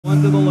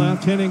One to the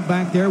left, Henning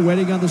back there,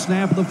 waiting on the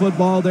snap of the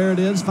football. There it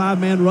is,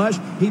 five-man rush.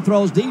 He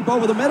throws deep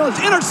over the middle. It's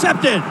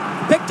intercepted.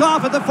 Picked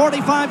off at the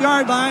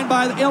 45-yard line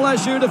by the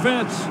LSU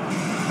defense.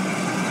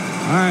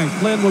 All right,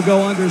 Flynn will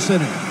go under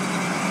center.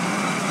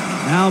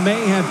 Now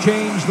may have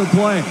changed the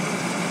play.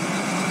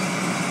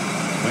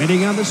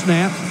 Waiting on the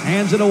snap,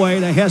 hands it away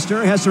to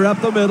Hester. Hester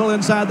up the middle,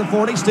 inside the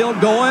 40, still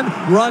going.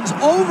 Runs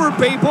over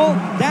people,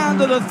 down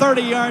to the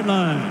 30-yard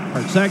line.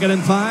 2nd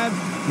and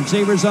 5.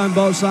 Receivers on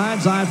both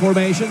sides, I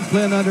formation.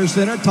 Flynn under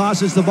center,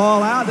 tosses the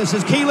ball out. This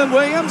is Keelan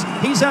Williams.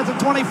 He's at the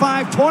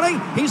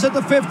 25-20. He's at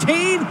the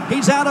 15.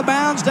 He's out of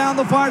bounds down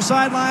the far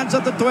sidelines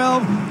at the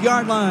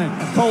 12-yard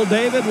line. Cole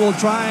David will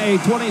try a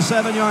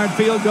 27-yard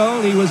field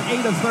goal. He was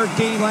 8 of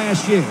 13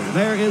 last year.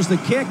 There is the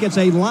kick. It's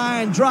a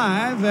line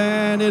drive,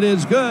 and it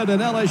is good,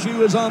 and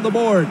LSU is on the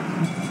board.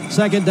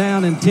 2nd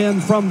down and 10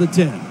 from the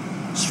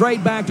 10.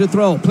 Straight back to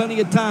throw. Plenty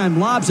of time.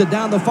 Lobs it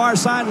down the far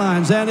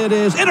sidelines, and it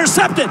is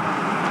intercepted.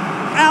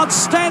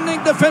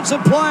 Outstanding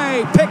defensive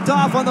play. Picked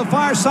off on the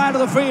far side of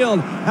the field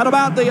at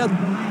about the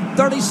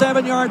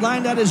 37-yard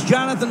line. That is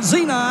Jonathan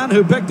Zenon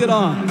who picked it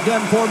off.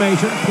 Gun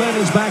formation. Flynn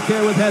is back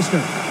there with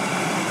Hester.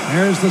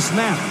 There's the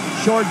snap.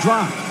 Short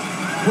drop.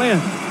 Flynn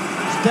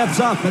steps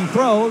up and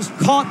throws.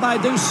 Caught by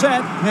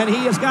Doucette, and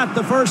he has got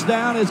the first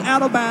down. Is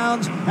out of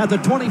bounds at the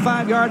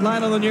 25-yard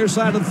line on the near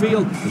side of the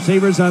field.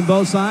 Receivers on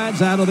both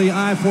sides out of the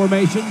I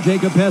formation.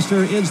 Jacob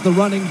Hester is the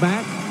running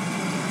back.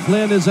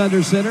 Flynn is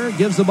under center,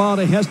 gives the ball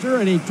to Hester,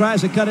 and he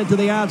tries to cut it to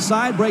the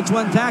outside, breaks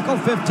one tackle,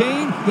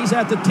 15. He's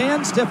at the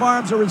 10, stiff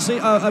arms a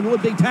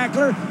would-be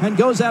tackler, and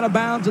goes out of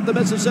bounds at the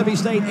Mississippi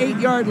State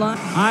 8-yard line.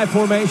 I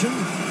formation,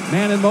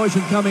 man in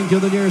motion coming to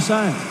the near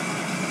side.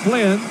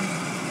 Flynn,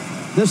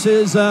 this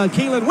is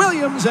Keelan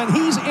Williams, and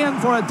he's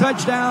in for a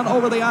touchdown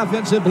over the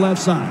offensive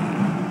left side.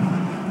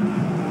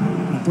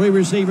 3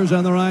 receivers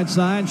on the right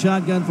side,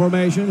 shotgun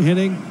formation.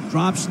 Henning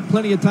drops,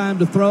 plenty of time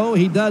to throw.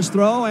 He does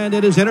throw, and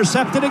it is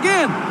intercepted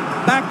again.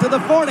 Back to the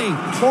 40,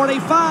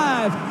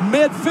 45,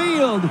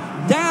 midfield,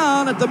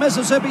 down at the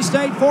Mississippi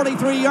State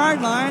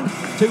 43-yard line.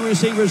 2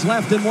 receivers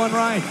left and 1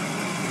 right.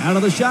 Out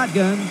of the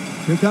shotgun,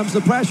 here comes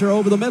the pressure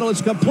over the middle.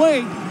 It's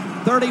complete.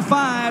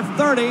 35,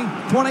 30,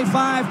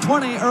 25,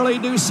 20. Early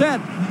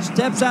Doucette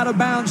steps out of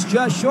bounds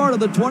just short of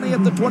the 20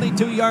 at the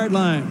 22-yard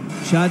line.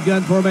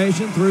 Shotgun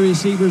formation, 3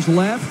 receivers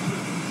left.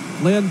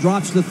 Flynn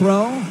drops the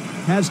throw,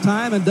 has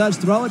time and does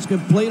throw. It's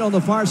complete on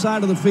the far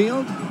side of the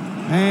field.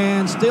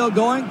 And still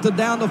going to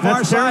down the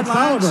far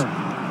sidelines.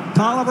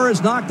 Tolliver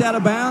is knocked out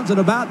of bounds at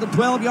about the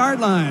 12-yard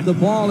line. The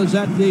ball is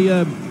at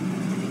the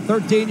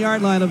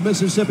 13-yard line of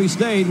Mississippi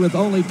State with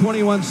only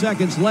 21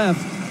 seconds left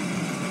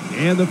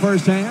in the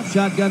first half.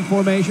 Shotgun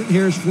formation.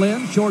 Here's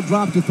Flynn. Short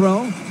drop to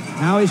throw.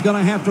 Now he's going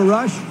to have to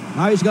rush.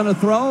 Now he's going to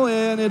throw,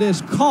 and it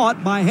is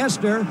caught by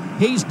Hester.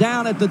 He's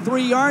down at the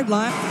 3-yard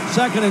line.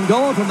 2nd and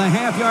goal from the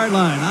half-yard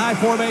line. I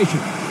formation.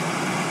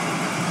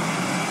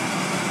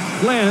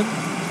 Flynn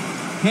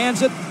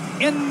hands it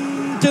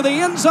into the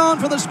end zone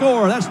for the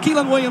score. That's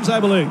Keelan Williams,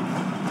 I believe.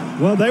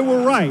 Well, they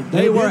were right.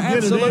 They were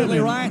absolutely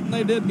right, and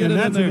they did get it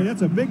in there.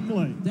 That's a big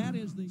play. That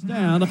is the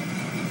down.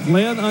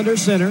 Flynn under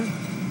center.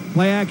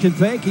 Play action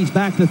fake. He's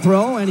back to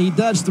throw, and he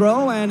does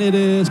throw, and it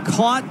is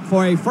caught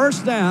for a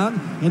first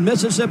down in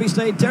Mississippi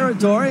State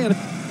territory. And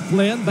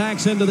Flynn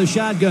backs into the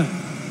shotgun.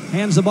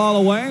 Hands the ball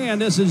away, and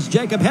this is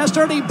Jacob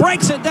Hester, and he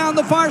breaks it down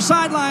the far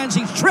sidelines.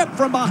 He's tripped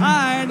from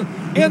behind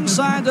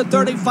inside the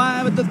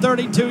 35 at the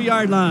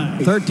 32-yard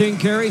line. 13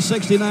 carries,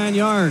 69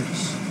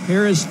 yards.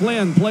 Here is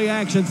Flynn, play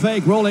action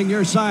fake, rolling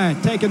near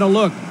side, taking a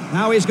look.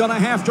 Now he's going to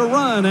have to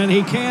run, and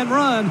he can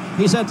run.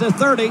 He's at the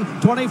 30,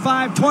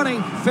 25, 20,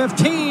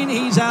 15.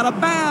 He's out of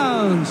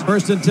bounds.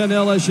 1st and 10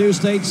 LSU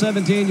State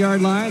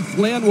 17-yard line.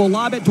 Flynn will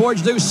lob it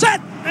towards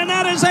Doucette, and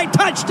that is a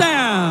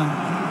touchdown.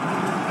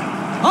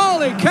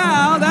 Holy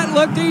cow, that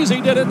looked easy,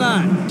 did it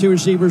not? 2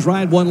 receivers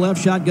right, 1 left,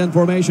 shotgun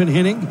formation.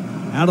 Henning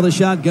out of the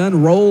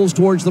shotgun, rolls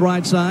towards the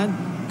right side.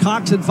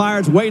 Cocks and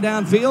fires way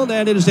downfield,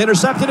 and it is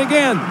intercepted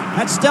again.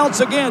 That's Steltz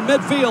again,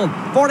 midfield,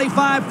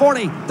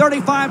 45-40,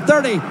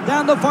 35-30,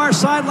 down the far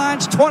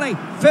sidelines, 20,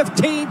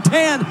 15,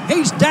 10.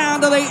 He's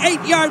down to the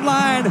 8-yard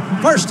line.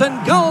 1st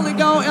and goal to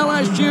go,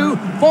 LSU,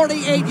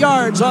 48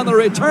 yards on the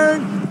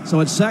return.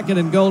 So it's 2nd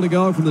and goal to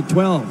go from the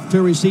 12.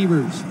 2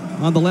 receivers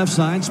on the left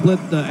side, split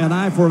an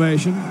I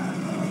formation.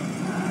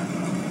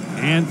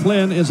 And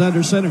Flynn is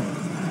under center.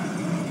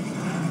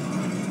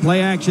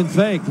 Play action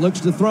fake, looks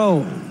to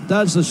throw.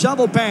 Does the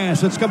shovel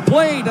pass. It's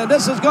complete, and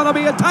this is going to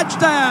be a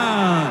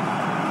touchdown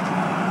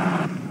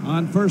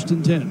on 1st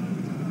and 10.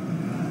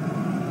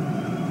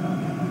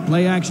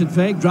 Play action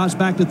fake, drops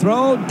back to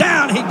throw.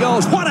 Down he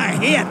goes. What a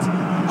hit.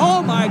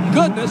 Oh, my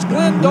goodness.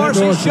 Glenn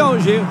Dorsey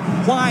shows you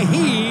why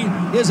he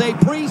is a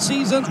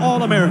preseason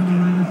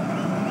All-American.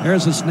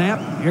 There's a snap.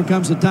 Here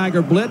comes the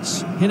Tiger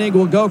blitz. Henning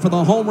will go for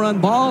the home run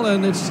ball,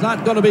 and it's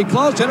not going to be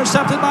close.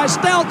 Intercepted by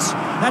Steltz.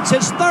 That's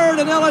his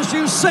 3rd and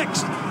LSU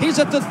 6th. He's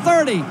at the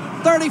 30.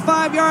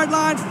 35-yard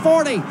line,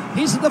 40.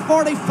 He's at the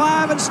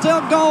 45 and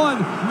still going.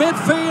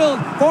 Midfield,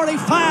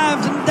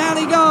 45, and down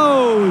he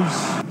goes.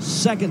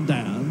 2nd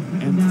down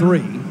and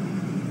 3.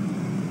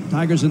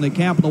 Tigers in the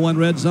Capital One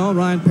red zone.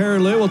 Ryan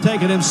Perilou will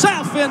take it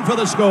himself in for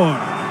the score.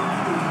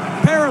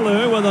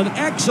 Perilou with an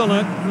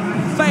excellent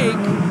fake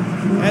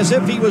as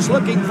if he was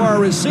looking for a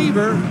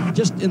receiver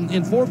just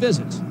in 4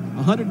 visits.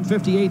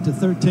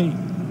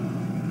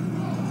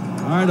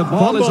 158-13. All right, the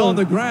ball is on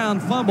the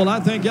ground. Fumble.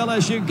 I think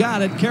LSU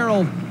got it.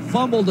 Carroll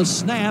fumbled the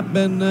snap,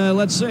 and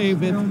let's see if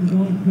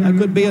that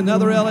could be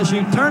another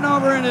LSU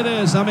turnover, and it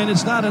is. I mean,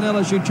 it's not an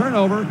LSU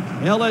turnover.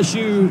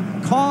 LSU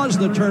caused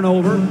the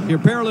turnover. Here,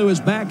 Perilou is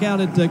back out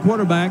at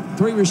quarterback.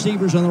 3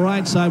 receivers on the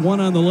right side,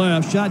 1 on the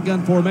left.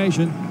 Shotgun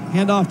formation.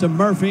 Hand off to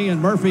Murphy,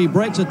 and Murphy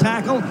breaks a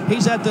tackle.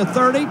 He's at the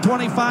 30,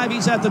 25.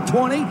 He's at the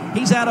 20.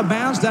 He's out of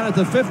bounds down at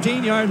the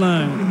 15-yard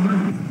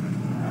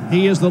line.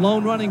 He is the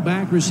lone running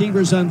back.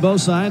 Receivers on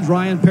both sides.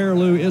 Ryan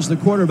Perilou is the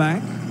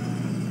quarterback.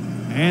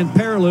 And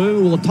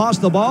Perilou will toss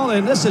the ball,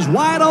 and this is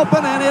wide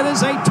open, and it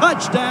is a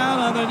touchdown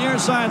on the near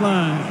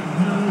sideline.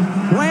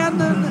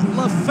 Brandon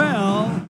LaFell